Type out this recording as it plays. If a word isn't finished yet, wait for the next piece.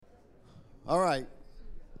All right.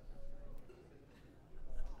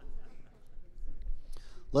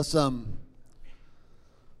 Let's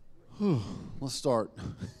start.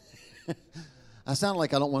 I sound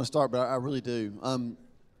like I don't want to start, but I really do.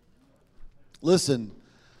 Listen,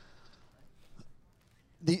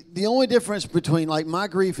 the only difference between, like, my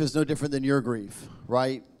grief is no different than your grief,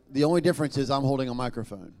 right? The only difference is I'm holding a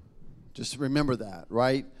microphone. Just remember that,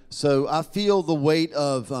 right? So I feel the weight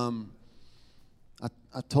of,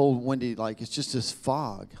 I told Wendy, like, it's just this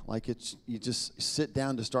fog. Like, you just sit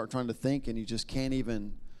down to start trying to think, and you just can't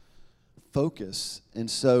even focus. And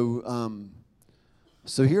so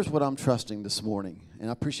here's what I'm trusting this morning, and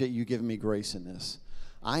I appreciate you giving me grace in this.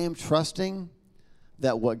 I am trusting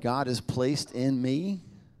that what God has placed in me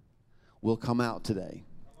will come out today,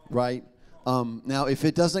 right? Now, if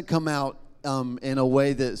it doesn't come out in a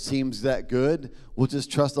way that seems that good, we'll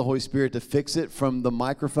just trust the Holy Spirit to fix it from the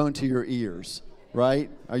microphone to your ears, right?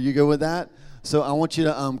 Are you good with that? So I want you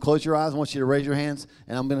to close your eyes. I want you to raise your hands,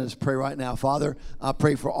 and I'm going to just pray right now. Father, I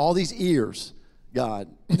pray for all these ears, God.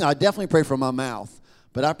 I definitely pray for my mouth,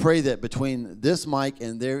 but I pray that between this mic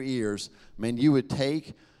and their ears, man, you would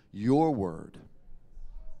take your word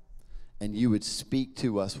and you would speak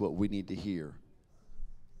to us what we need to hear.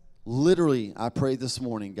 Literally, I pray this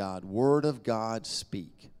morning, God, word of God,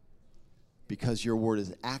 speak. Because your word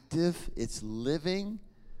is active, it's living,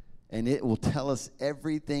 and it will tell us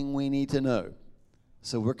everything we need to know.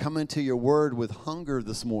 So we're coming to your word with hunger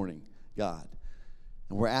this morning, God.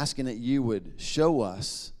 And we're asking that you would show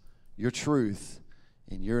us your truth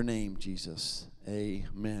in your name, Jesus.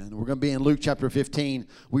 Amen. We're going to be in Luke chapter 15.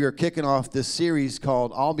 We are kicking off this series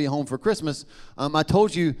called I'll Be Home for Christmas. I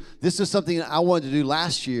told you this is something that I wanted to do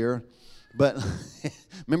last year, but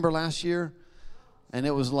remember last year? And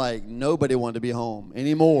it was like nobody wanted to be home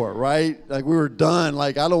anymore, right? Like we were done.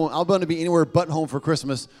 Like I want to be anywhere but home for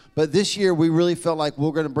Christmas. But this year we really felt like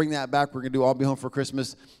we're going to bring that back. We're going to do I'll Be Home for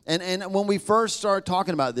Christmas. And when we first started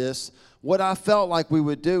talking about this, what I felt like we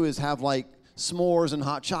would do is have like s'mores and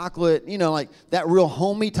hot chocolate, you know, like that real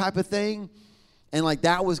homey type of thing. And like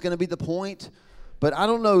that was going to be the point. But I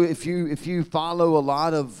don't know if you follow a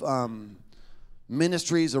lot of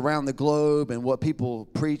ministries around the globe and what people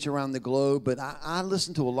preach around the globe, but I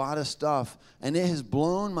listen to a lot of stuff, and it has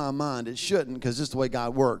blown my mind. It shouldn't, because this is the way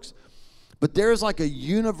God works. But there's like a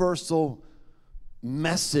universal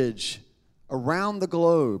message around the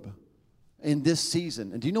globe in this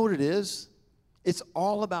season. And do you know what it is? It's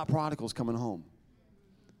all about prodigals coming home.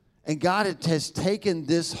 And God has taken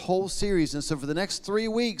this whole series, and so for the next 3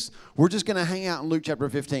 weeks, we're just going to hang out in Luke chapter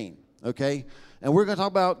 15, okay? And we're going to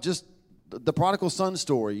talk about just the prodigal son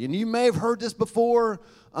story. And you may have heard this before.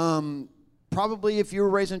 Probably if you were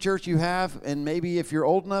raised in church, you have. And maybe if you're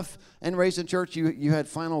old enough and raised in church, you had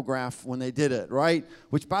flannel graph when they did it, right?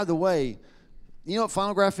 Which, by the way, you know what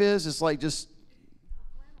flannel graph is? It's like just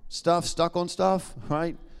stuff stuck on stuff,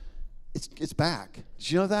 right? It's back.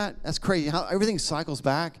 Did you know that? That's crazy. How everything cycles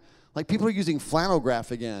back. Like people are using flannel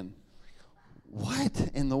graph again. What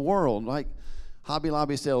in the world? Like Hobby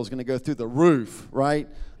Lobby sale is going to go through the roof, right?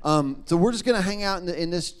 So we're just going to hang out in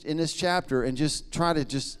this chapter and just try to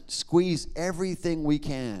just squeeze everything we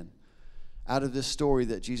can out of this story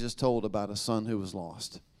that Jesus told about a son who was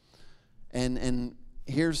lost. And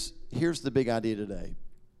here's the big idea today.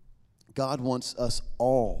 God wants us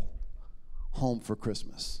all home for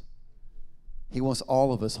Christmas. He wants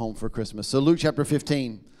all of us home for Christmas. So Luke chapter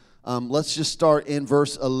 15, let's just start in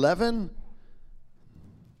verse 11.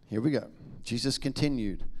 Here we go. Jesus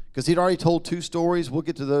continued, because he'd already told 2 stories. We'll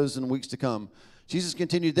get to those in weeks to come. Jesus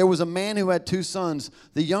continued, there was a man who had 2 sons.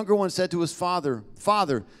 The younger one said to his father,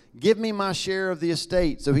 Father, give me my share of the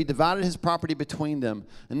estate. So he divided his property between them.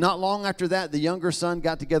 And not long after that, the younger son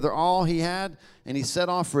got together all he had, and he set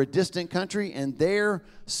off for a distant country, and there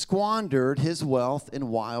squandered his wealth in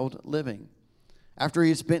wild living. After he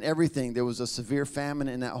had spent everything, there was a severe famine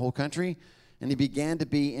in that whole country, and he began to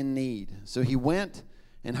be in need. So he went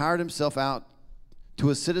and hired himself out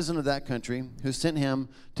to a citizen of that country, who sent him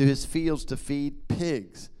to his fields to feed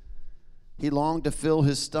pigs. He longed to fill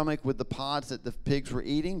his stomach with the pods that the pigs were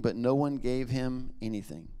eating, but no one gave him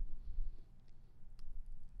anything.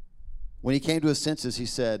 When he came to his senses, he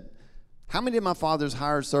said, how many of my father's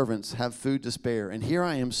hired servants have food to spare? And here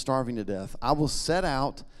I am starving to death. I will set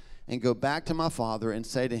out and go back to my father and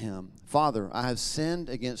say to him, Father, I have sinned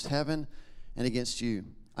against heaven and against you.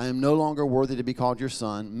 I am no longer worthy to be called your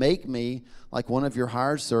son. Make me like one of your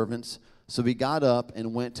hired servants. So he got up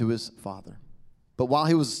and went to his father. But while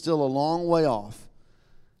he was still a long way off,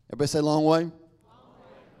 everybody say long way? Long way.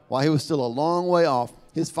 While he was still a long way off,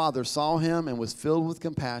 his father saw him and was filled with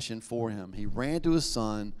compassion for him. He ran to his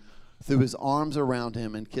son, threw his arms around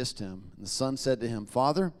him, and kissed him. And the son said to him,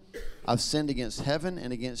 Father, I've sinned against heaven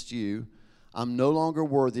and against you. I'm no longer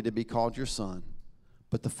worthy to be called your son.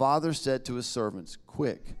 But the father said to his servants,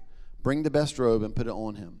 Quick, bring the best robe and put it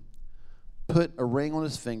on him. Put a ring on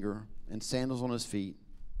his finger and sandals on his feet.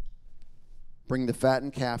 Bring the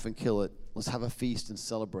fattened calf and kill it. Let's have a feast and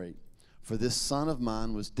celebrate. For this son of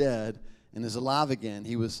mine was dead and is alive again.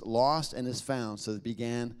 He was lost and is found. So they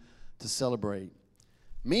began to celebrate.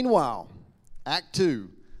 Meanwhile, Act 2,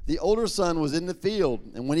 the older son was in the field,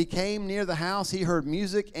 and when he came near the house, he heard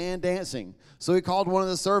music and dancing. So he called one of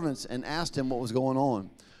the servants and asked him what was going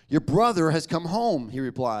on. Your brother has come home, he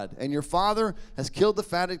replied, and your father has killed the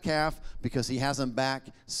fatted calf because he has him back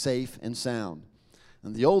safe and sound.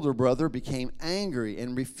 And the older brother became angry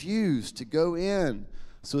and refused to go in.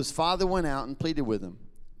 So his father went out and pleaded with him.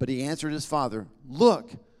 But he answered his father,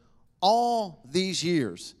 Look, all these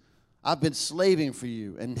years I've been slaving for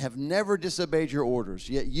you and have never disobeyed your orders.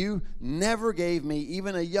 Yet you never gave me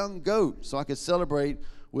even a young goat so I could celebrate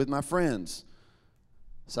with my friends.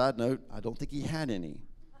 Side note, I don't think he had any.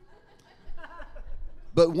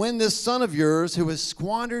 But when this son of yours who has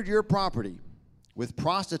squandered your property with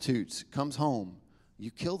prostitutes comes home, you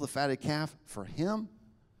kill the fatted calf for him?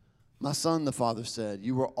 My son, the father said,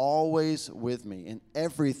 you were always with me, and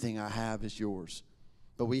everything I have is yours.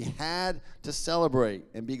 But we had to celebrate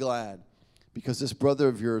and be glad because this brother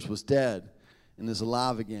of yours was dead and is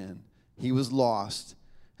alive again. He was lost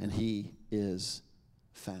and he is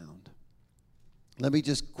found. Let me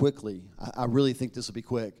just quickly, I really think this will be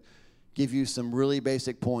quick, give you some really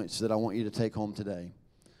basic points that I want you to take home today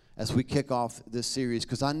as we kick off this series,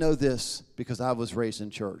 because I know this because I was raised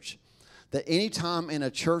in church, that anytime in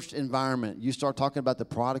a church environment you start talking about the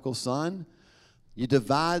prodigal son, you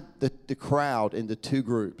divide the crowd into two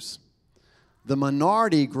groups. The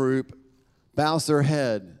minority group bows their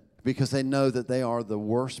head because they know that they are the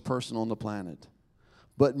worst person on the planet.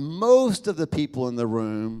 But most of the people in the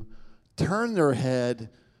room turn their head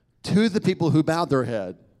to the people who bowed their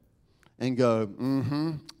head and go,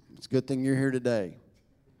 it's a good thing you're here today.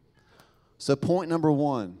 So point number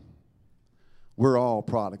one, we're all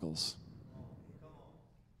prodigals.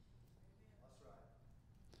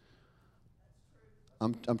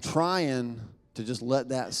 I'm trying to just let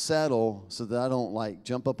that settle so that I don't like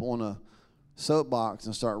jump up on a soapbox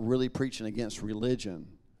and start really preaching against religion.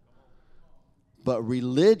 But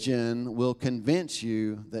religion will convince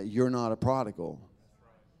you that you're not a prodigal.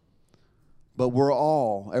 But we're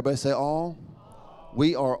all, everybody say all?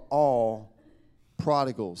 We are all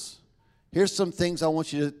prodigals. Here's some things I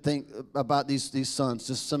want you to think about these sons,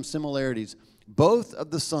 just some similarities. Both of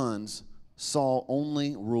the sons saw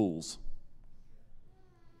only rules.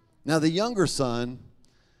 Now, the younger son,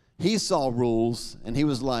 he saw rules, and he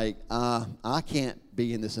was like, I can't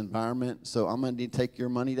be in this environment, so I'm going to need to take your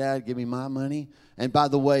money, Dad. Give me my money. And by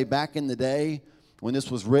the way, back in the day when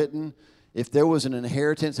this was written, if there was an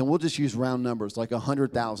inheritance, and we'll just use round numbers, like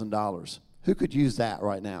 $100,000. Who could use that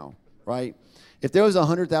right now, right? If there was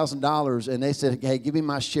 $100,000 and they said, hey, give me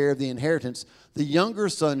my share of the inheritance, the younger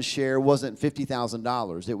son's share wasn't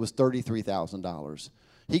 $50,000. It was $33,000.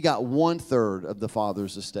 He got 1/3 of the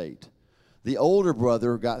father's estate. The older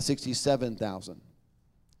brother got $67,000.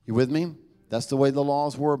 You with me? That's the way the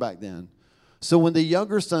laws were back then. So when the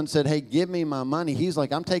younger son said, hey, give me my money, he's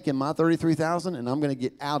like, I'm taking my $33,000 and I'm going to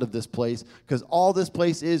get out of this place because all this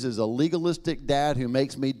place is a legalistic dad who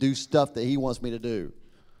makes me do stuff that he wants me to do.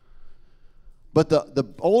 But the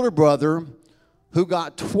older brother, who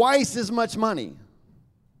got twice as much money,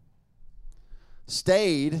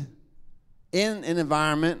 stayed in an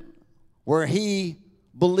environment where he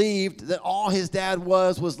believed that all his dad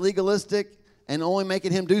was legalistic and only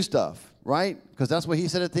making him do stuff, right? Because that's what he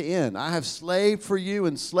said at the end. I have slaved for you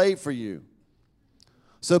and slaved for you.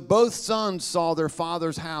 So both sons saw their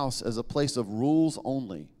father's house as a place of rules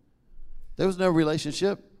only. There was no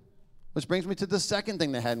relationship, which brings me to the second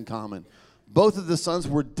thing they had in common. Both of the sons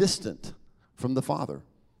were distant from the father.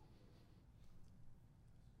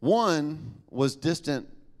 One was distant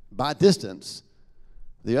by distance.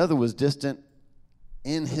 The other was distant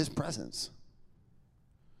in his presence.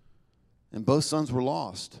 And both sons were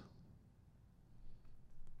lost.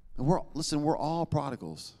 And we're all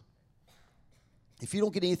prodigals. If you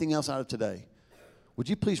don't get anything else out of today, would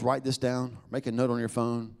you please write this down, make a note on your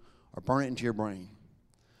phone, or burn it into your brain?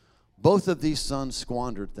 Both of these sons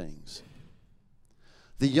squandered things.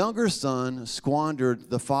 The younger son squandered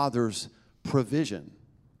the father's provision,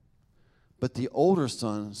 but the older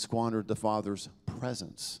son squandered the father's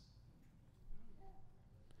presence.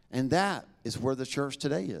 And that is where the church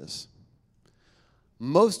today is.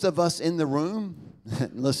 most of us in the room,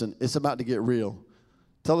 listen, it's about to get real.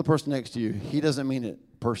 Tell the person next to you, he doesn't mean it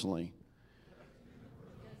personally.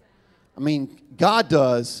 I mean, God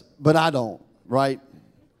does, but I don't, right?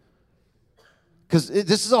 Because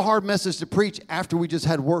this is a hard message to preach after we just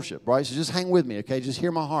had worship, right? So just hang with me, okay? Just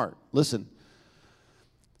hear my heart. Listen.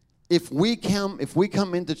 If we come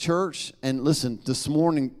into church, and listen, this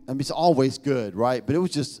morning, I mean, it's always good, right? But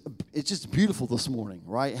it's just beautiful this morning,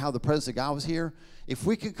 right? How the presence of God was here. If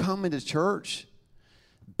we could come into church,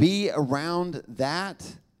 be around that,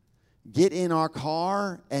 get in our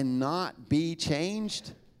car, and not be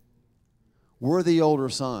changed, we're the older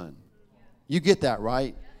son. You get that,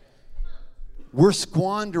 right? We're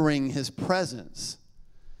squandering his presence.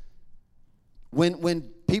 When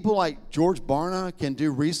people like George Barna can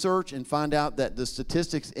do research and find out that the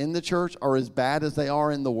statistics in the church are as bad as they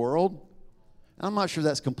are in the world, I'm not sure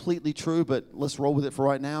that's completely true, but let's roll with it for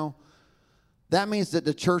right now. That means that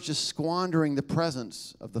the church is squandering the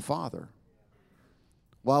presence of the Father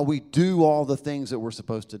while we do all the things that we're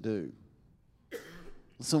supposed to do.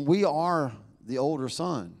 Listen, we are the older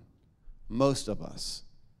son, most of us.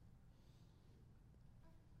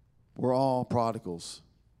 We're all prodigals.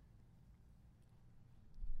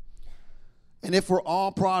 And if we're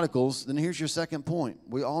all prodigals, then here's your second point.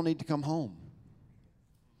 We all need to come home.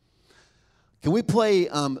 Can we play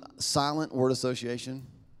silent word association?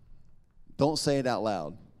 Don't say it out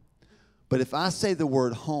loud. But if I say the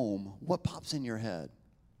word home, what pops in your head?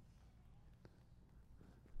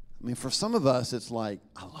 I mean, for some of us, it's like,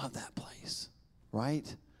 I love that place,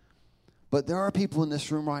 right? But there are people in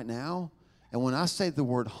this room right now, and when I say the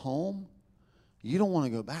word home, you don't want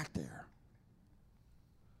to go back there.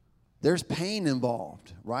 There's pain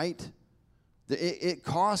involved, right? It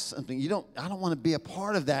costs something. I don't want to be a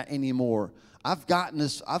part of that anymore. I've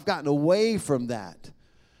gotten away from that.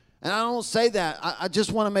 And I don't say that. I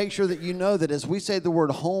just want to make sure that you know that as we say the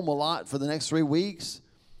word home a lot for the next 3 weeks,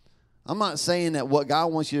 I'm not saying that what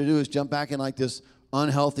God wants you to do is jump back in like this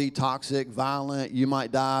unhealthy, toxic, violent, you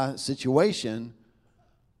might die situation.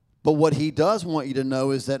 But what he does want you to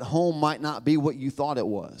know is that home might not be what you thought it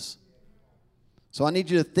was. So I need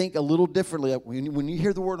you to think a little differently. When you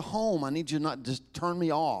hear the word home, I need you to not just turn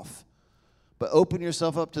me off, but open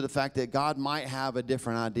yourself up to the fact that God might have a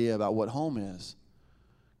different idea about what home is.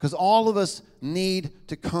 Because all of us need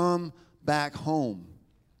to come back home.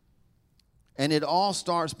 And it all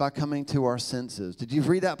starts by coming to our senses. Did you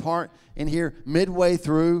read that part in here midway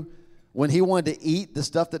through when he wanted to eat the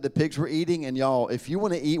stuff that the pigs were eating? And y'all, if you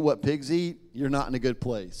want to eat what pigs eat, you're not in a good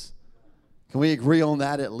place. Can we agree on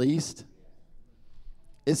that at least?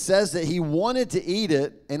 It says that he wanted to eat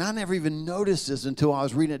it, and I never even noticed this until I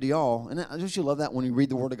was reading it to y'all. And don't you love that when you read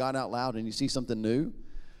the Word of God out loud and you see something new?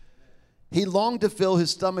 He longed to fill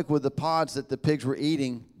his stomach with the pods that the pigs were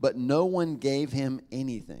eating, but no one gave him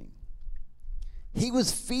anything. He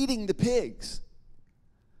was feeding the pigs.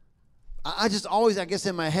 I just always, I guess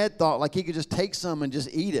in my head, thought like he could just take some and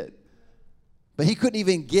just eat it. But he couldn't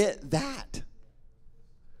even get that.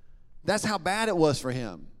 That's how bad it was for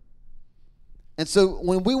him. And so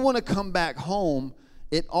when we want to come back home,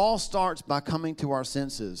 it all starts by coming to our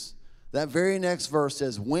senses. That very next verse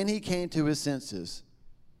says, when he came to his senses.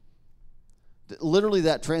 Literally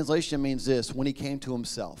that translation means this, when he came to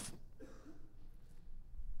himself.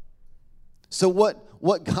 So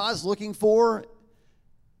what God's looking for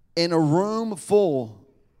in a room full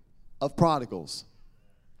of prodigals,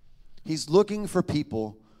 he's looking for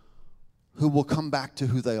people who will come back to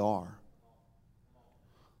who they are.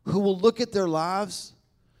 Who will look at their lives,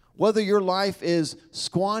 whether your life is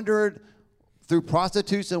squandered through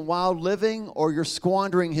prostitutes and wild living, or you're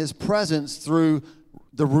squandering his presence through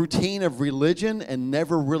the routine of religion and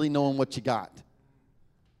never really knowing what you got.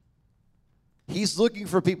 He's looking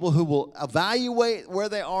for people who will evaluate where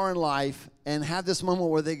they are in life and have this moment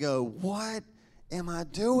where they go, what am I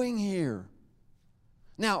doing here?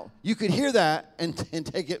 Now, you could hear that and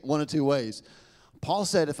take it one of two ways. Paul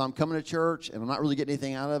said, if I'm coming to church and I'm not really getting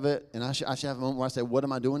anything out of it, and I should have a moment where I say, what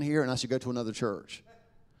am I doing here? And I should go to another church.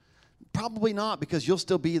 Probably not, because you'll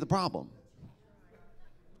still be the problem.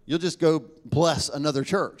 You'll just go bless another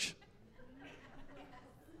church.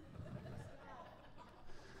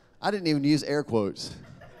 I didn't even use air quotes.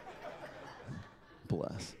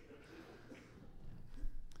 Bless.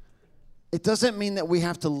 It doesn't mean that we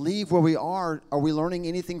have to leave where we are. Are we learning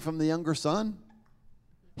anything from the younger son?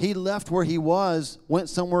 He left where he was, went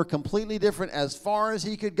somewhere completely different as far as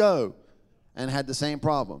he could go, and had the same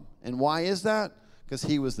problem. And why is that? Because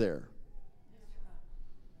he was there.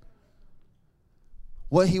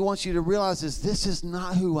 What he wants you to realize is this is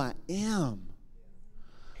not who I am.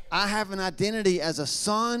 I have an identity as a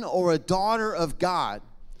son or a daughter of God,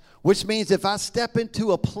 which means if I step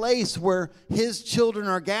into a place where his children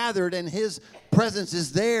are gathered and his presence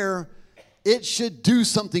is there, it should do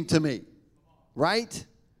something to me, right?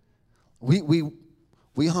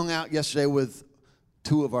 We hung out yesterday with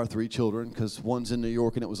 2 of our 3 children because one's in New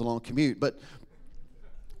York and it was a long commute. But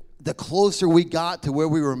the closer we got to where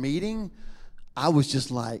we were meeting, I was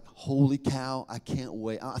just like, holy cow, I can't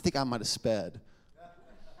wait. I think I might have sped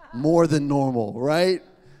more than normal, right?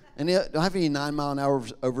 And do I have any 9-mile-an-hour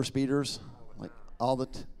overspeeders? Like all the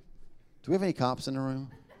do we have any cops in the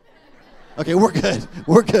room? Okay, we're good.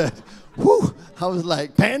 We're good. Whew. I was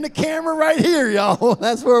like, pan the camera right here, y'all.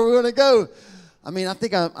 That's where we're going to go. I mean, I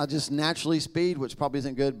think I just naturally speed, which probably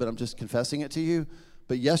isn't good, but I'm just confessing it to you.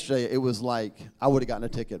 But yesterday, it was like I would have gotten a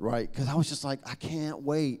ticket, right? Because I was just like, I can't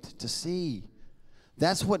wait to see.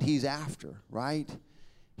 That's what he's after, right?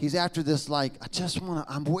 He's after this, like,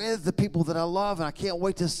 I'm with the people that I love, and I can't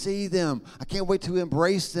wait to see them. I can't wait to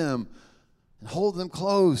embrace them and hold them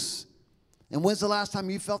close. And when's the last time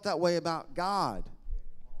you felt that way about God?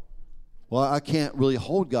 Well, I can't really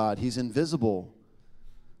hold God. He's invisible.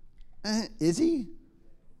 Is he?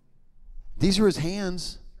 These are his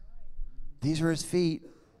hands. These are his feet.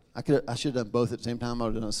 I should have done both at the same time. I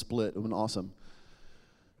would have done a split. It would have been awesome.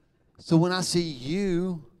 So when I see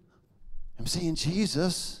you, I'm seeing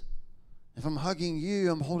Jesus. If I'm hugging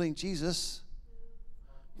you, I'm holding Jesus.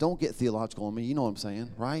 Don't get theological on me. You know what I'm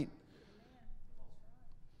saying, right?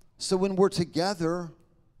 So when we're together,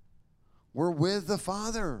 we're with the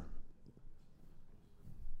Father.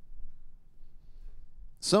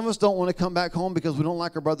 Some of us don't want to come back home because we don't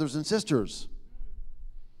like our brothers and sisters.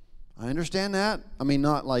 I understand that. I mean,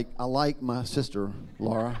 not like I like my sister,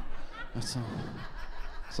 Laura.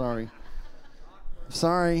 Sorry.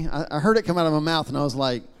 I heard it come out of my mouth, and I was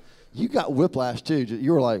like, you got whiplash, too.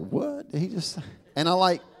 You were like, what? Did he just... And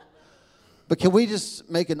but can we just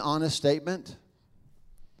make an honest statement?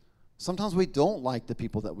 Sometimes we don't like the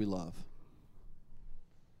people that we love.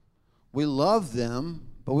 We love them,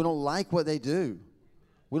 but we don't like what they do.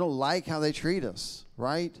 We don't like how they treat us,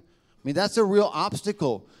 right? I mean, that's a real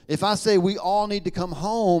obstacle. If I say we all need to come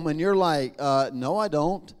home, and you're like, no, I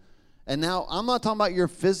don't. And now, I'm not talking about your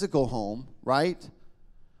physical home, right?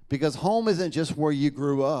 Because home isn't just where you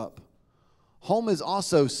grew up. Home is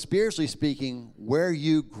also, spiritually speaking, where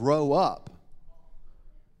you grow up.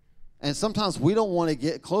 And sometimes we don't want to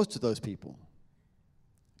get close to those people.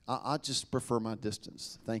 I just prefer my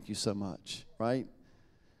distance. Thank you so much, right?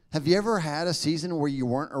 Have you ever had a season where you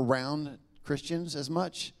weren't around Christians as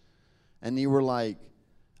much? And you were like,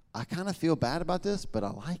 I kind of feel bad about this, but I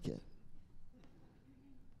like it.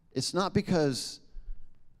 It's not because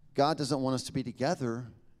God doesn't want us to be together.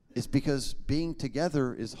 It's because being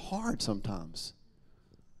together is hard sometimes.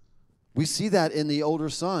 We see that in the older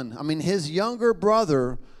son. I mean, his younger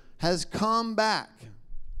brother has come back.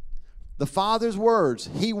 The father's words,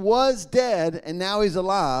 he was dead and now he's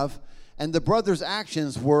alive. And the brother's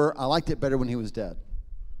actions were, I liked it better when he was dead.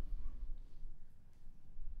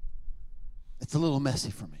 It's a little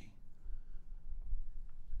messy for me.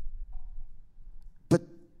 But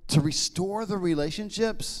to restore the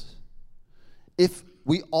relationships, if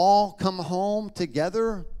we all come home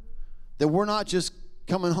together, then we're not just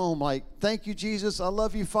coming home like, thank you, Jesus. I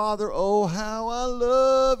love you, Father. Oh, how I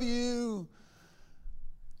love you.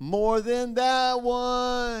 More than that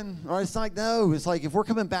one. Or it's like, no. It's like if we're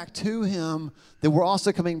coming back to him, then we're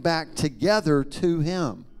also coming back together to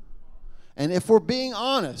him. And if we're being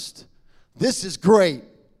honest, this is great,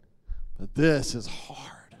 but this is hard.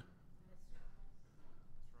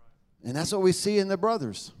 And that's what we see in the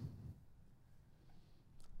brothers.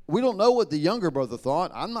 We don't know what the younger brother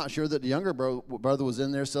thought. I'm not sure that the younger brother was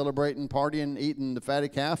in there celebrating, partying, eating the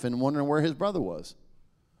fatted calf, and wondering where his brother was.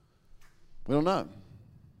 We don't know.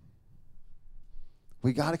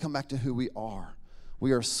 We got to come back to who we are.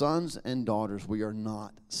 We are sons and daughters. We are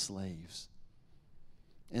not slaves.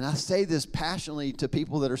 And I say this passionately to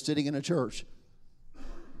people that are sitting in a church.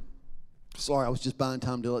 Sorry, I was just buying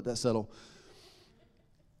time to let that settle.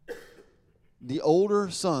 The older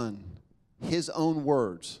son, his own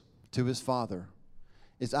words to his father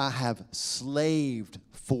is, I have slaved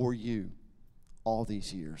for you all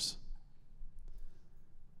these years.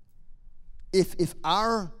 If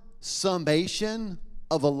our summation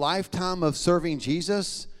of a lifetime of serving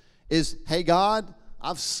Jesus is, hey, God,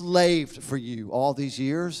 I've slaved for you all these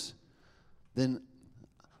years, then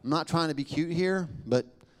I'm not trying to be cute here, but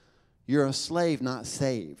you're a slave, not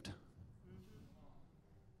saved.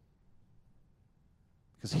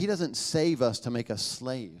 Because he doesn't save us to make us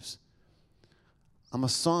slaves. I'm a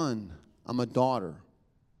son. I'm a daughter.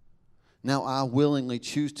 Now I willingly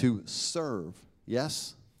choose to serve.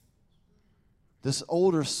 Yes? This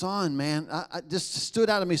older son, man, I just stood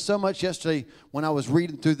out to me so much yesterday when I was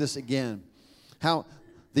reading through this again. How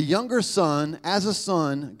the younger son, as a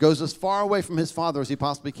son, goes as far away from his father as he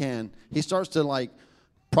possibly can. He starts to like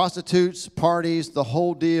prostitutes, parties, the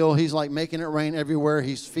whole deal. He's like making it rain everywhere.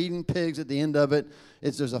 He's feeding pigs at the end of it.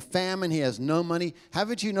 There's a famine. He has no money.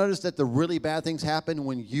 Haven't you noticed that the really bad things happen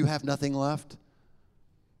when you have nothing left?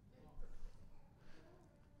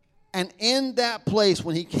 And in that place,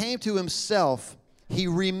 when he came to himself, he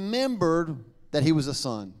remembered that he was a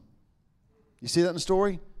son. You see that in the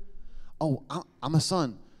story? Oh, I'm a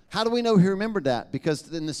son. How do we know he remembered that?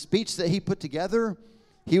 Because in the speech that he put together,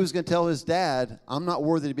 he was going to tell his dad, I'm not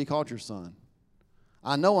worthy to be called your son.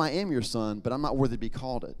 I know I am your son, but I'm not worthy to be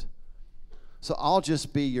called it. So I'll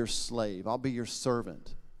just be your slave. I'll be your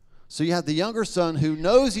servant. So you have the younger son who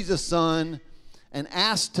knows he's a son and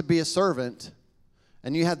asked to be a servant.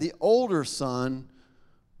 And you have the older son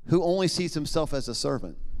who only sees himself as a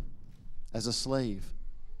servant, as a slave.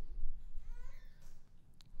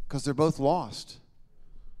 Because they're both lost.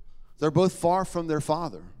 They're both far from their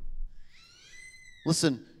father.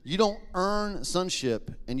 Listen, you don't earn sonship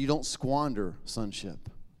and you don't squander sonship.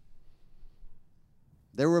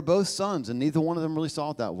 They were both sons and neither one of them really saw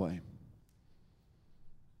it that way.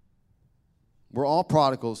 We're all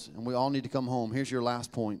prodigals and we all need to come home. Here's your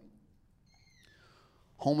last point.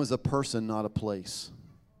 Home is a person, not a place.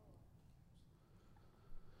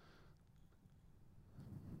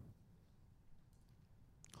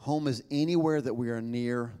 Home is anywhere that we are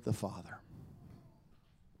near the Father.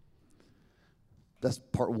 That's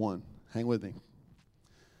part one. Hang with me.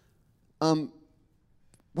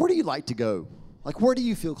 Where do you like to go? Like, where do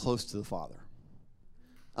you feel close to the Father?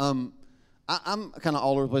 I'm kind of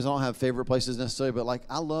all over the place. I don't have favorite places necessarily, but like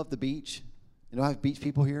I love the beach. You know, I have beach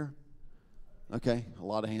people here. Okay, a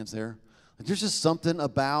lot of hands there. Like, there's just something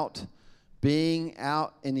about being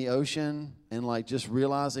out in the ocean and like just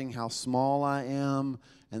realizing how small I am,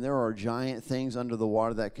 and there are giant things under the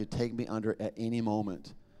water that could take me under at any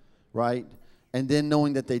moment, right? And then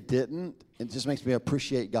knowing that they didn't, it just makes me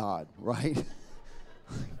appreciate God, right?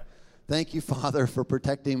 Thank you, Father, for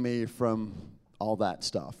protecting me from all that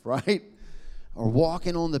stuff, right? Or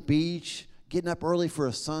walking on the beach, getting up early for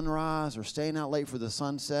a sunrise, or staying out late for the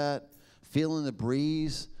sunset, feeling the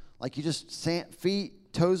breeze. Like you just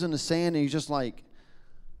feet, toes in the sand, and you're just like,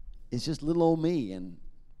 it's just little old me, and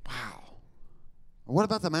wow. Or what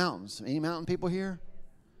about the mountains? Any mountain people here?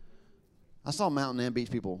 I saw mountain and beach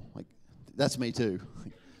people. Like, that's me too.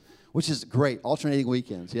 Which is great. Alternating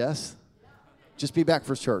weekends, yes? Just be back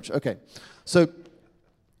for church. Okay. So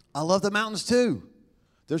I love the mountains too.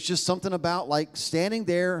 There's just something about like standing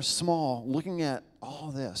there small, looking at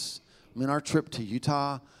all this. I mean, our trip to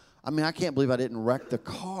Utah, I mean, I can't believe I didn't wreck the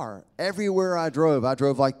car. Everywhere I drove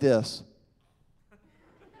like this.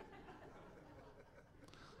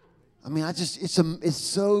 I mean, it's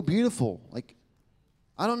so beautiful. Like,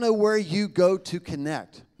 I don't know where you go to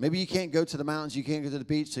connect. Maybe you can't go to the mountains, you can't go to the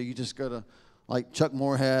beach, so you just go to like Chuck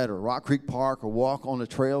Moorhead or Rock Creek Park or walk on a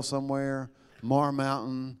trail somewhere, Mar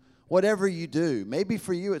Mountain, whatever you do. Maybe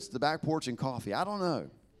for you it's the back porch and coffee. I don't know.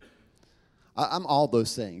 I'm all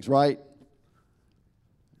those things, right?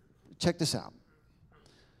 Check this out.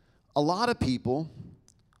 A lot of people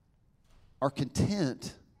are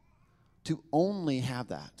content to only have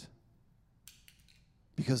that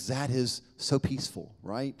because that is so peaceful,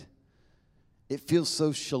 right? It feels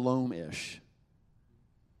so shalom-ish.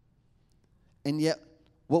 And yet,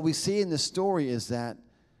 what we see in this story is that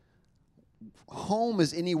home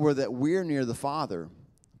is anywhere that we're near the Father.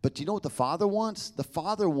 But do you know what the Father wants? The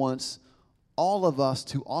Father wants all of us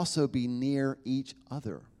to also be near each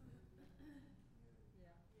other.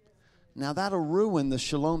 Now, that'll ruin the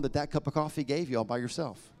shalom that cup of coffee gave you all by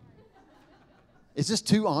yourself. Is this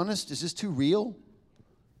too honest? Is this too real?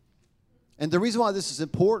 And the reason why this is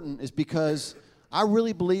important is because I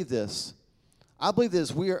really believe this. I believe this.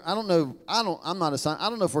 I'm not a scientist. I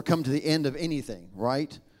don't know if we're coming to the end of anything,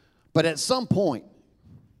 right? But at some point,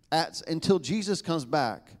 until Jesus comes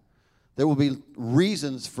back, there will be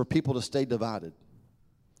reasons for people to stay divided.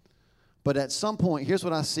 But at some point, here's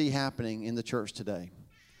what I see happening in the church today.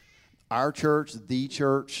 Our church, the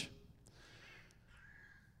church.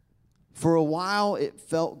 For a while, it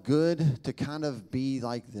felt good to kind of be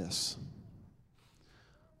like this.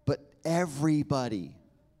 But everybody,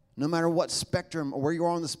 no matter what spectrum, or where you are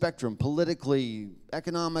on the spectrum, politically,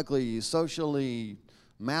 economically, socially,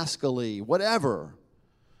 masculinely, whatever,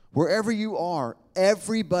 wherever you are,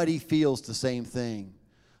 everybody feels the same thing.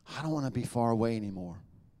 I don't want to be far away anymore.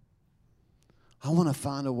 I want to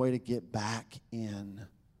find a way to get back in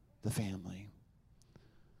the family.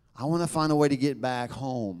 I want to find a way to get back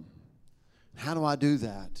home. How do I do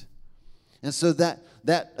that? And so that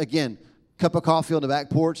again, cup of coffee on the back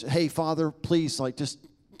porch. Hey, Father, please, just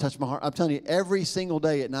touch my heart. I'm telling you, every single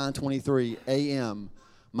day at 9:23 a.m.,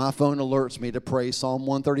 my phone alerts me to pray Psalm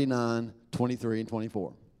 139, 23, and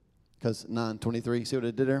 24. Because 9:23, see what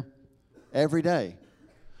it did there? Every day.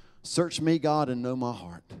 Search me, God, and know my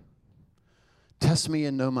heart. Test me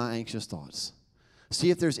and know my anxious thoughts. See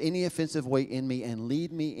if there's any offensive way in me and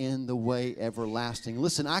lead me in the way everlasting.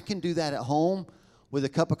 Listen, I can do that at home with a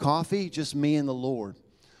cup of coffee, just me and the Lord.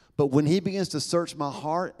 But when he begins to search my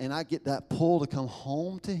heart and I get that pull to come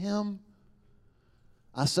home to him,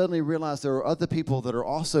 I suddenly realize there are other people that are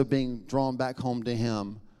also being drawn back home to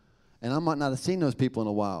him. And I might not have seen those people in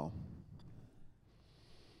a while.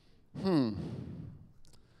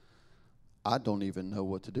 I don't even know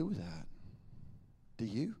what to do with that. Do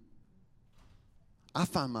you? I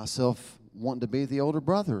find myself wanting to be the older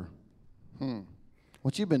brother.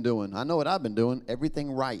 What you been doing? I know what I've been doing.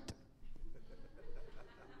 Everything right.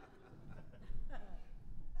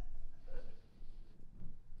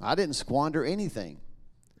 I didn't squander anything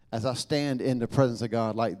as I stand in the presence of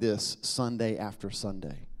God like this Sunday after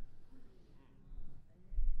Sunday.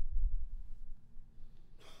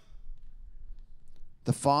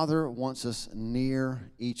 The Father wants us near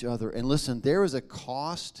each other. And listen, there is a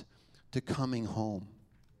cost to coming home.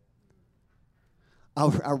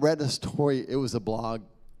 I read a story. It was a blog.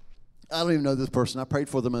 I don't even know this person. I prayed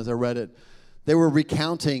for them as I read it. They were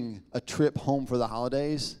recounting a trip home for the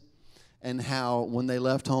holidays and how when they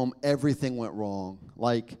left home, everything went wrong.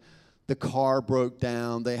 Like the car broke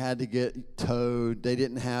down. They had to get towed. They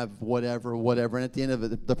didn't have whatever. And at the end of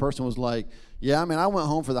it, the person was like, yeah, I went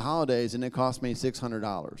home for the holidays and it cost me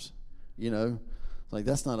 $600. You know, like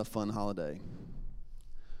that's not a fun holiday.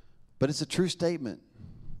 But it's a true statement.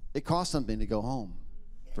 It costs something to go home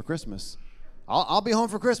for Christmas. I'll be home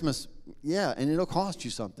for Christmas. Yeah, and it'll cost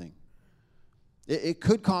you something. It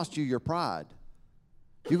could cost you your pride.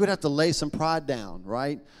 You would have to lay some pride down,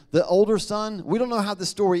 right? The older son, we don't know how the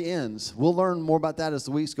story ends. We'll learn more about that as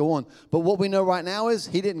the weeks go on. But what we know right now is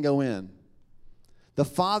he didn't go in. The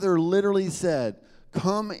father literally said,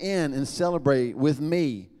 come in and celebrate with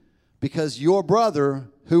me because your brother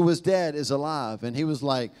who was dead is alive. And he was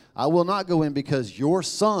like, I will not go in because your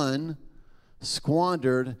son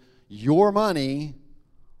squandered your money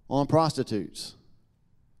on prostitutes.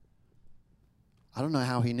 I don't know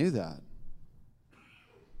how he knew that.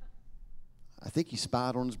 I think he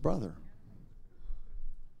spied on his brother.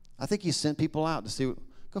 I think he sent people out to see,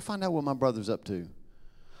 go find out what my brother's up to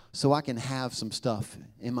so I can have some stuff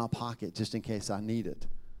in my pocket just in case I need it.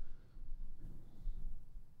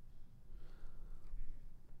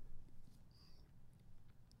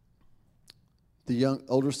 The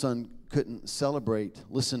older son couldn't celebrate.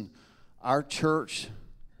 Listen, our church,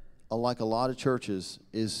 like a lot of churches,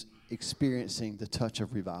 is experiencing the touch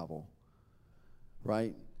of revival,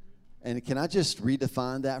 right? And can I just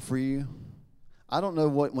redefine that for you? I don't know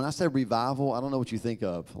when I say revival, I don't know what you think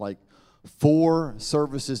of. Like 4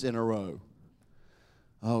 services in a row.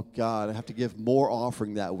 Oh, God, I have to give more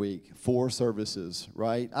offering that week. 4 services,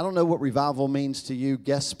 right? I don't know what revival means to you,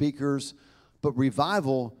 guest speakers, but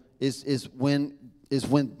revival is when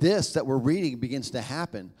this that we're reading begins to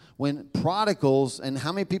happen. When prodigals, and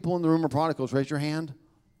how many people in the room are prodigals? Raise your hand.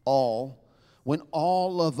 All. When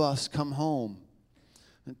all of us come home.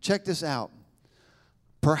 And check this out.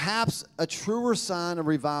 Perhaps a truer sign of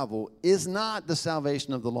revival is not the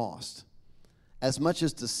salvation of the lost, as much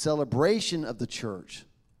as the celebration of the church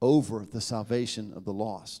over the salvation of the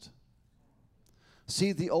lost.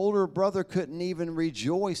 See, the older brother couldn't even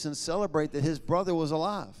rejoice and celebrate that his brother was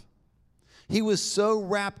alive. He was so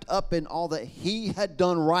wrapped up in all that he had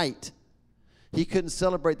done right, he couldn't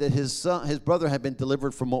celebrate that his brother had been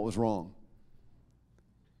delivered from what was wrong.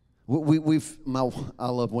 I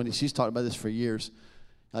love Wendy. She's talked about this for years.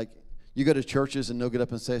 Like, you go to churches and they'll get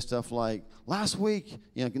up and say stuff like, last week,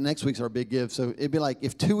 next week's our big give. So it'd be like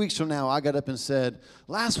if 2 weeks from now I got up and said,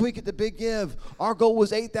 last week at the big give, our goal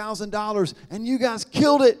was $8,000 and you guys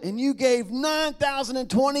killed it and you gave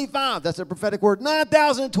 $9,025. That's a prophetic word,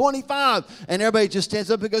 $9,025. And everybody just stands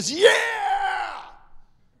up and goes, yeah!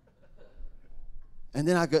 And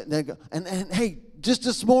then I go, and hey, just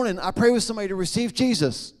this morning I prayed with somebody to receive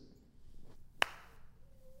Jesus.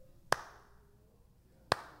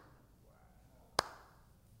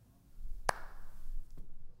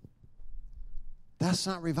 That's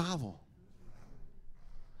not revival.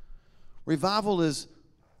 Revival is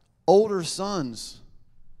older sons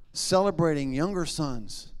celebrating younger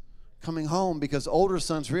sons, coming home because older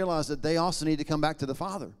sons realize that they also need to come back to the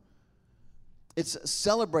Father. It's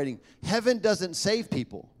celebrating. Heaven doesn't save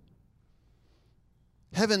people.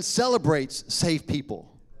 Heaven celebrates saved people.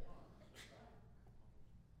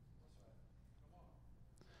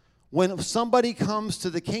 When somebody comes to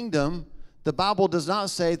the kingdom, the Bible does not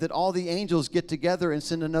say that all the angels get together and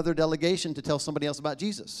send another delegation to tell somebody else about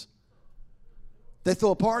Jesus. They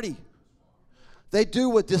throw a party. They do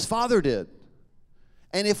what this father did.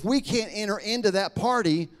 And if we can't enter into that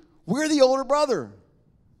party, we're the older brother.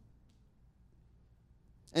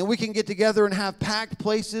 And we can get together and have packed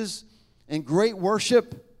places and great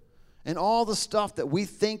worship and all the stuff that we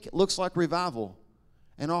think looks like revival.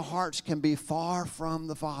 And our hearts can be far from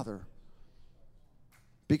the Father.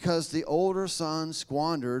 Because the older son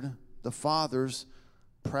squandered the father's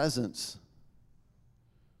presence.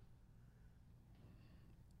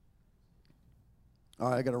 All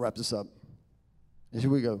right, I got to wrap this up. Here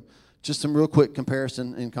we go. Just some real quick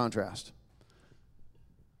comparison and contrast.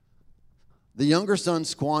 The younger son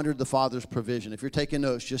squandered the father's provision. If you're taking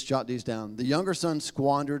notes, just jot these down. The younger son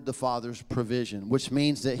squandered the father's provision, which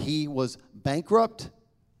means that he was bankrupt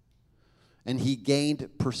and he gained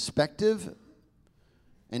perspective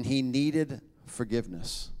and he needed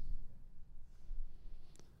forgiveness.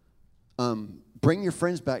 Bring your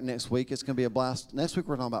friends back next week. It's going to be a blast. Next week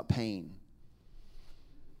we're talking about pain.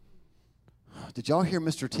 Did y'all hear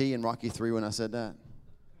Mr. T in Rocky 3 when I said that?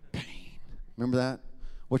 Pain. Remember that?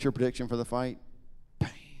 What's your prediction for the fight?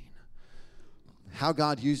 Pain. How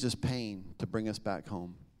God uses pain to bring us back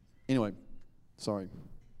home. Anyway, sorry.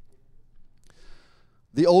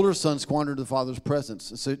 The older son squandered the father's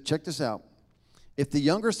presence. So check this out. If the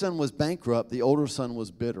younger son was bankrupt, the older son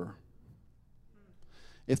was bitter.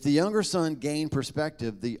 If the younger son gained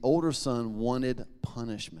perspective, the older son wanted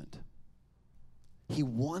punishment. He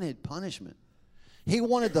wanted punishment. He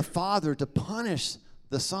wanted the father to punish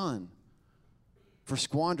the son for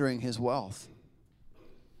squandering his wealth.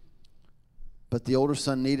 But the older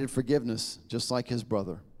son needed forgiveness, just like his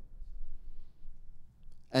brother.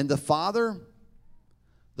 And the father,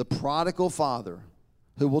 the prodigal father,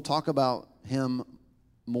 who we'll talk about him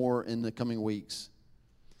more in the coming weeks.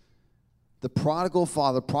 The prodigal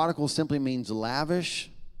father, prodigal simply means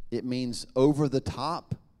lavish. It means over the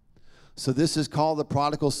top. So this is called the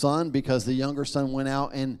prodigal son because the younger son went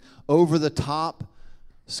out and over the top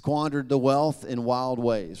squandered the wealth in wild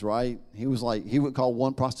ways, right? He was like, he would call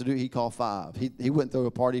one prostitute, he'd call 5. He wouldn't throw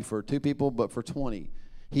a party for 2 people, but for 20.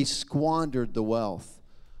 He squandered the wealth.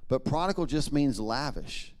 But prodigal just means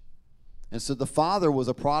lavish. And so the father was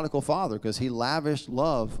a prodigal father because he lavished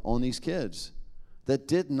love on these kids that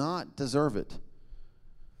did not deserve it.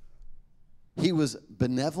 He was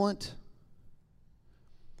benevolent.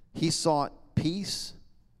 He sought peace.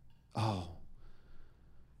 Oh.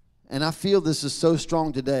 And I feel this is so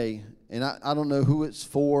strong today. And I don't know who it's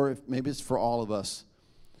for. Maybe it's for all of us.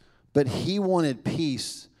 But he wanted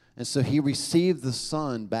peace. And so he received the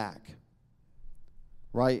son back.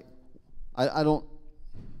 Right? I don't.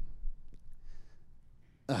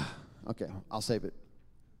 Okay, I'll save it.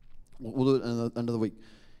 We'll do it another week.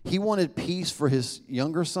 He wanted peace for his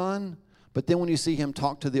younger son. But then when you see him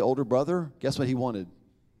talk to the older brother, guess what he wanted?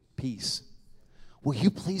 Peace. Will you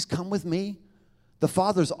please come with me? The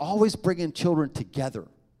father's always bringing children together.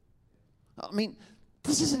 I mean,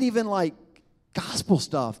 this isn't even like gospel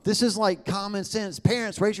stuff. This is like common sense.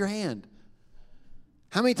 Parents, raise your hand.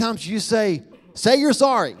 How many times do you say you're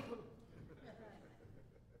sorry?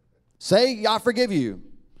 Say, I forgive you.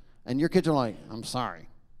 And your kids are like, I'm sorry.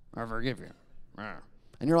 I forgive you.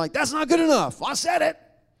 And you're like, that's not good enough. I said it.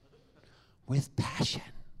 With passion,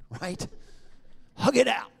 right? Hug it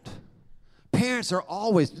out. Parents are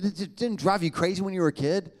always, it didn't drive you crazy when you were a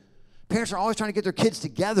kid? Parents are always trying to get their kids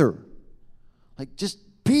together. Like, just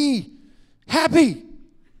be happy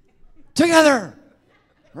together,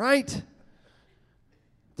 right?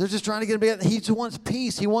 They're just trying to get them together. He just wants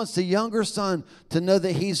peace. He wants the younger son to know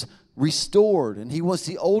that he's restored, and he wants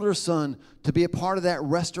the older son to be a part of that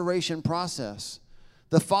restoration process.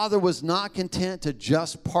 The father was not content to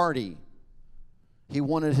just party. He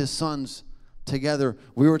wanted his sons together.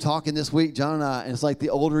 We were talking this week, John and I, and it's like the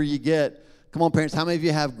older you get. Come on, parents, how many of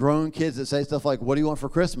you have grown kids that say stuff like, what do you want for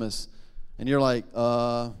Christmas? And you're like,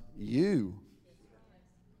 you.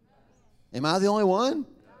 Am I the only one?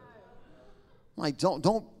 I'm like,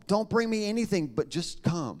 don't bring me anything, but just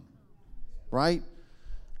come, right?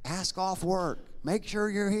 Ask off work. Make sure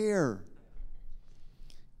you're here.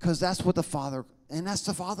 Because that's what the father, and that's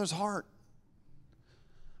the father's heart.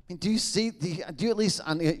 mean, do you at least,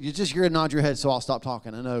 you're going to nod your head, so I'll stop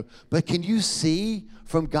talking, I know. But can you see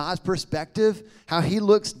from God's perspective how he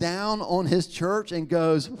looks down on his church and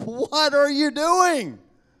goes, what are you doing?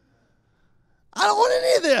 I don't want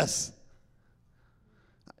any of this.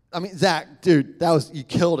 I mean, Zach, dude, you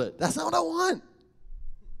killed it. That's not what I want.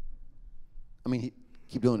 I mean,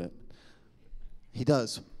 keep doing it. He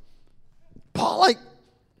does. Paul,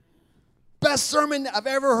 best sermon I've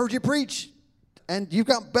ever heard you preach. And you've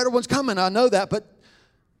got better ones coming, I know that, but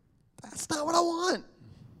that's not what I want.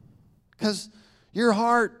 Because your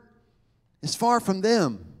heart is far from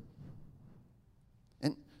them.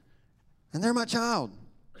 And they're my child.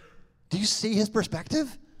 Do you see his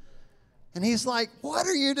perspective? And he's like, what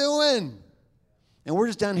are you doing? And we're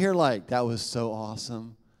just down here like, that was so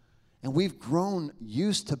awesome. And we've grown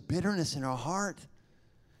used to bitterness in our heart.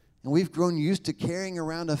 And we've grown used to carrying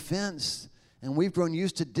around offense. And we've grown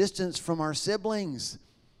used to distance from our siblings.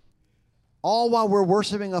 All while we're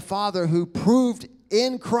worshiping a Father who proved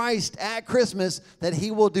in Christ at Christmas that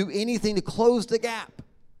he will do anything to close the gap.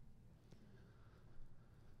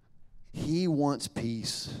 He wants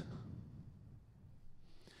peace.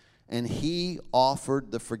 And he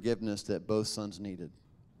offered the forgiveness that both sons needed.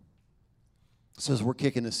 So as we're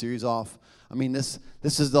kicking this series off, I mean, this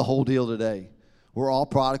is the whole deal today. We're all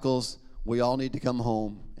prodigals. We all need to come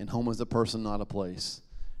home, and home is a person, not a place.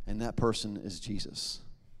 And that person is Jesus.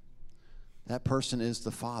 That person is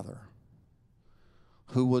the Father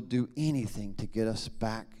who will do anything to get us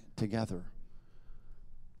back together.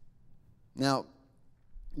 Now,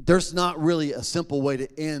 there's not really a simple way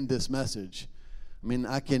to end this message. I mean,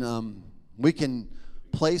 we can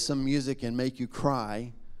play some music and make you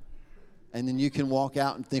cry, and then you can walk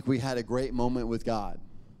out and think we had a great moment with God.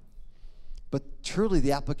 But truly,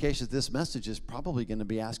 the application of this message is probably going to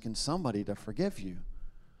be asking somebody to forgive you.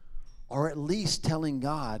 Or at least telling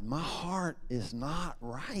God, my heart is not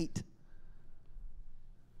right.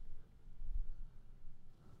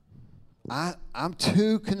 I'm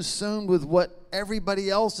too consumed with what everybody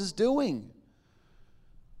else is doing.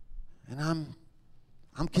 And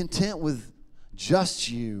I'm content with just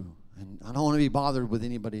you. And I don't want to be bothered with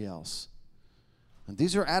anybody else. And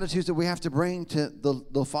these are attitudes that we have to bring to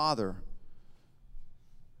the Father.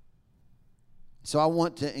 So I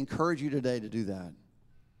want to encourage you today to do that.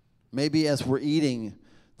 Maybe as we're eating,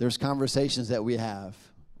 there's conversations that we have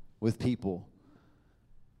with people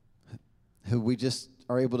who we just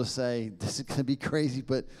are able to say, this is going to be crazy,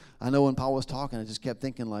 but I know when Paul was talking, I just kept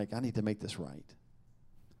thinking, I need to make this right.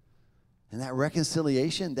 And that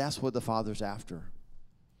reconciliation, that's what the Father's after.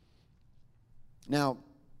 Now,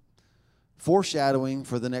 foreshadowing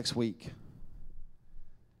for the next week.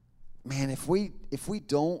 Man, if we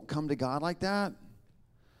don't come to God like that,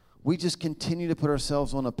 we just continue to put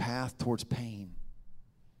ourselves on a path towards pain.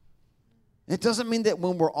 It doesn't mean that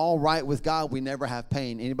when we're all right with God, we never have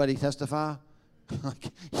pain. Anybody testify?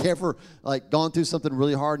 You ever gone through something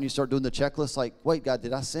really hard and you start doing the checklist wait, God,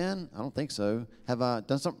 did I sin? I don't think so. Have I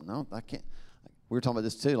done something? No, I can't. We were talking about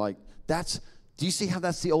this too. Do you see how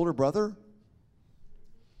that's the older brother?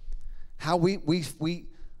 How we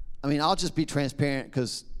I'll just be transparent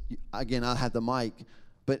because, again, I had the mic.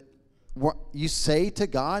 But you say to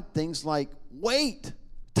God things like, wait,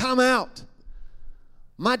 time out.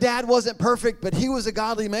 My dad wasn't perfect, but he was a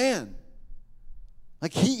godly man.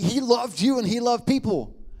 He loved you and he loved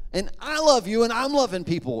people. And I love you and I'm loving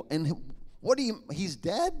people. And he's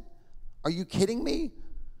dead? Are you kidding me?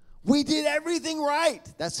 We did everything right.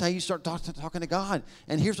 That's how you start talking to God.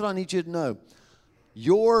 And here's what I need you to know.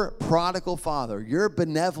 Your prodigal Father, your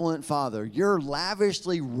benevolent Father, your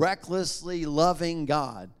lavishly, recklessly loving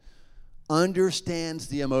God understands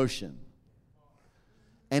the emotion.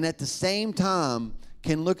 And at the same time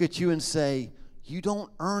can look at you and say, you don't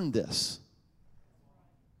earn this.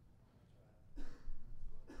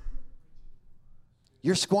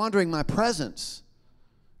 You're squandering my presence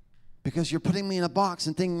because you're putting me in a box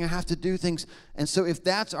and thinking I have to do things. And so if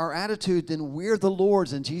that's our attitude, then we're the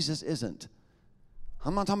Lord's and Jesus isn't.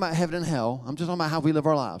 I'm not talking about heaven and hell. I'm just talking about how we live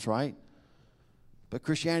our lives, right? But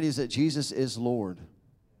Christianity is that Jesus is Lord.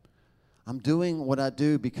 I'm doing what I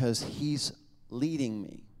do because he's leading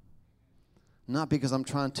me. Not because I'm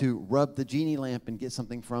trying to rub the genie lamp and get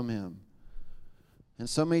something from him. And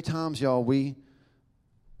so many times, y'all,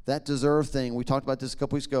 that deserve thing, we talked about this a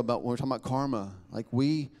couple weeks ago about when we were talking about karma.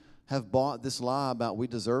 We have bought this lie about we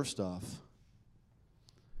deserve stuff.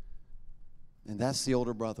 And that's the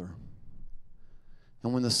older brother.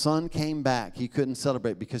 And when the son came back, he couldn't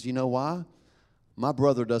celebrate because you know why? My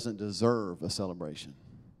brother doesn't deserve a celebration.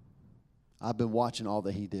 I've been watching all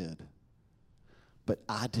that he did. But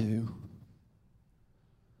I do.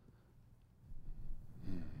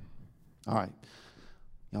 All right.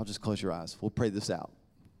 Y'all just close your eyes. We'll pray this out.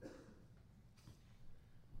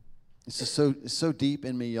 It's just so deep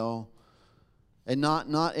in me, y'all. And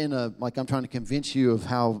not in a, like I'm trying to convince you of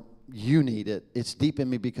how you need it. It's deep in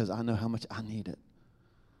me because I know how much I need it.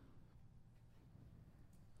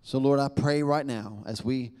 So, Lord, I pray right now as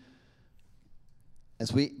we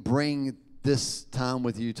bring this time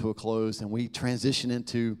with you to a close and we transition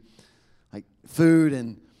into like food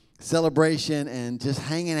and celebration and just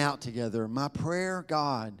hanging out together, my prayer,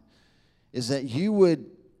 God, is that you would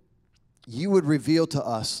reveal to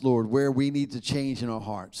us, Lord, where we need to change in our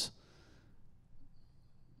hearts.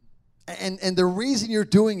 And the reason you're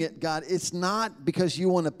doing it, God, it's not because you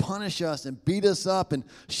want to punish us and beat us up and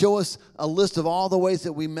show us a list of all the ways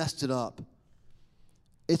that we messed it up.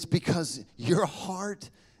 It's because your heart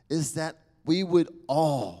is that we would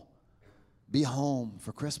all be home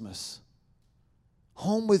for Christmas.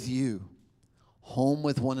 Home with you. Home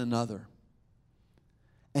with one another.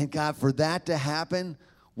 And God, for that to happen,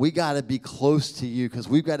 we got to be close to you because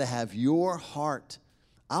we've got to have your heart.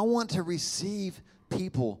 I want to receive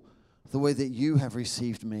people the way that you have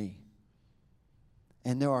received me.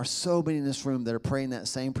 And there are so many in this room that are praying that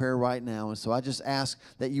same prayer right now. And so I just ask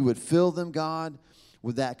that you would fill them, God,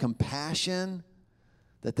 with that compassion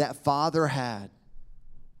that Father had.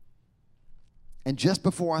 And just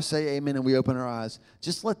before I say amen and we open our eyes,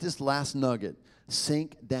 just let this last nugget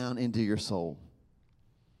sink down into your soul.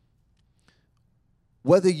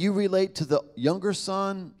 Whether you relate to the younger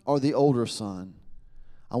son or the older son,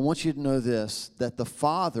 I want you to know this, that the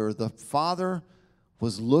father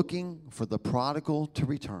was looking for the prodigal to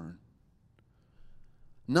return.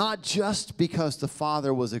 Not just because the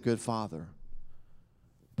father was a good father,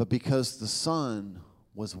 but because the son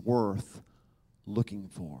was worth looking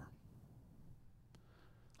for.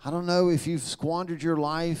 I don't know if you've squandered your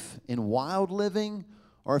life in wild living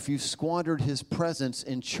or if you've squandered his presence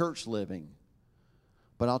in church living.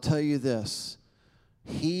 But I'll tell you this,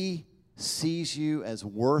 he sees you as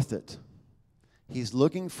worth it. He's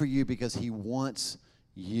looking for you because he wants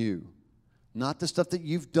you. Not the stuff that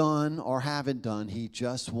you've done or haven't done. He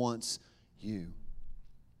just wants you.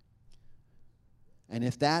 And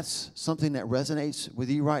if that's something that resonates with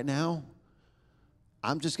you right now,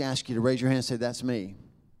 I'm just going to ask you to raise your hand and say, that's me.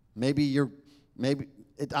 I'm not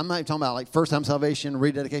even talking about like first-time salvation,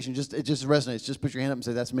 rededication. It just resonates. Just put your hand up and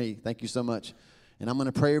say, that's me. Thank you so much. And I'm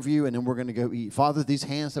going to pray over you, and then we're going to go eat. Father, these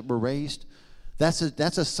hands that were raised, that's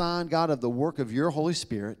a sign, God, of the work of your Holy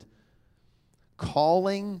Spirit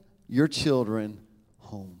calling your children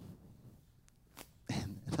home.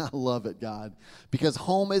 And I love it, God, because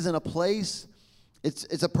home isn't a place.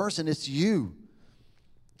 It's a person. It's you.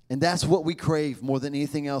 And that's what we crave more than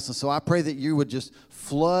anything else. And so I pray that you would just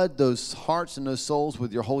flood those hearts and those souls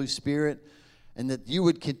with your Holy Spirit, and that you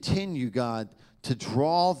would continue, God, to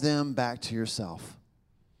draw them back to yourself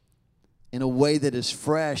in a way that is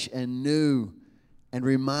fresh and new and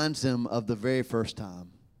reminds them of the very first time.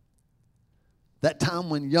 That time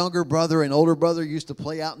when younger brother and older brother used to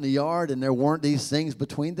play out in the yard and there weren't these things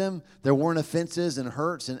between them. There weren't offenses and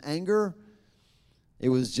hurts and anger. It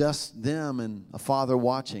was just them and a father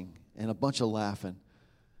watching and a bunch of laughing.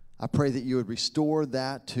 I pray that you would restore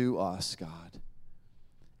that to us, God.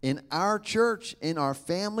 In our church, in our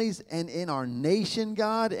families, and in our nation,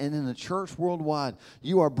 God, and in the church worldwide,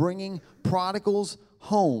 you are bringing prodigals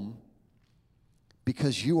home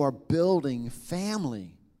because you are building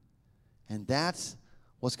family. And that's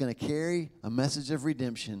what's going to carry a message of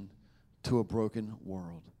redemption to a broken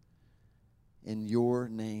world. In your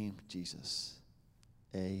name, Jesus,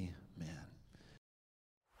 amen.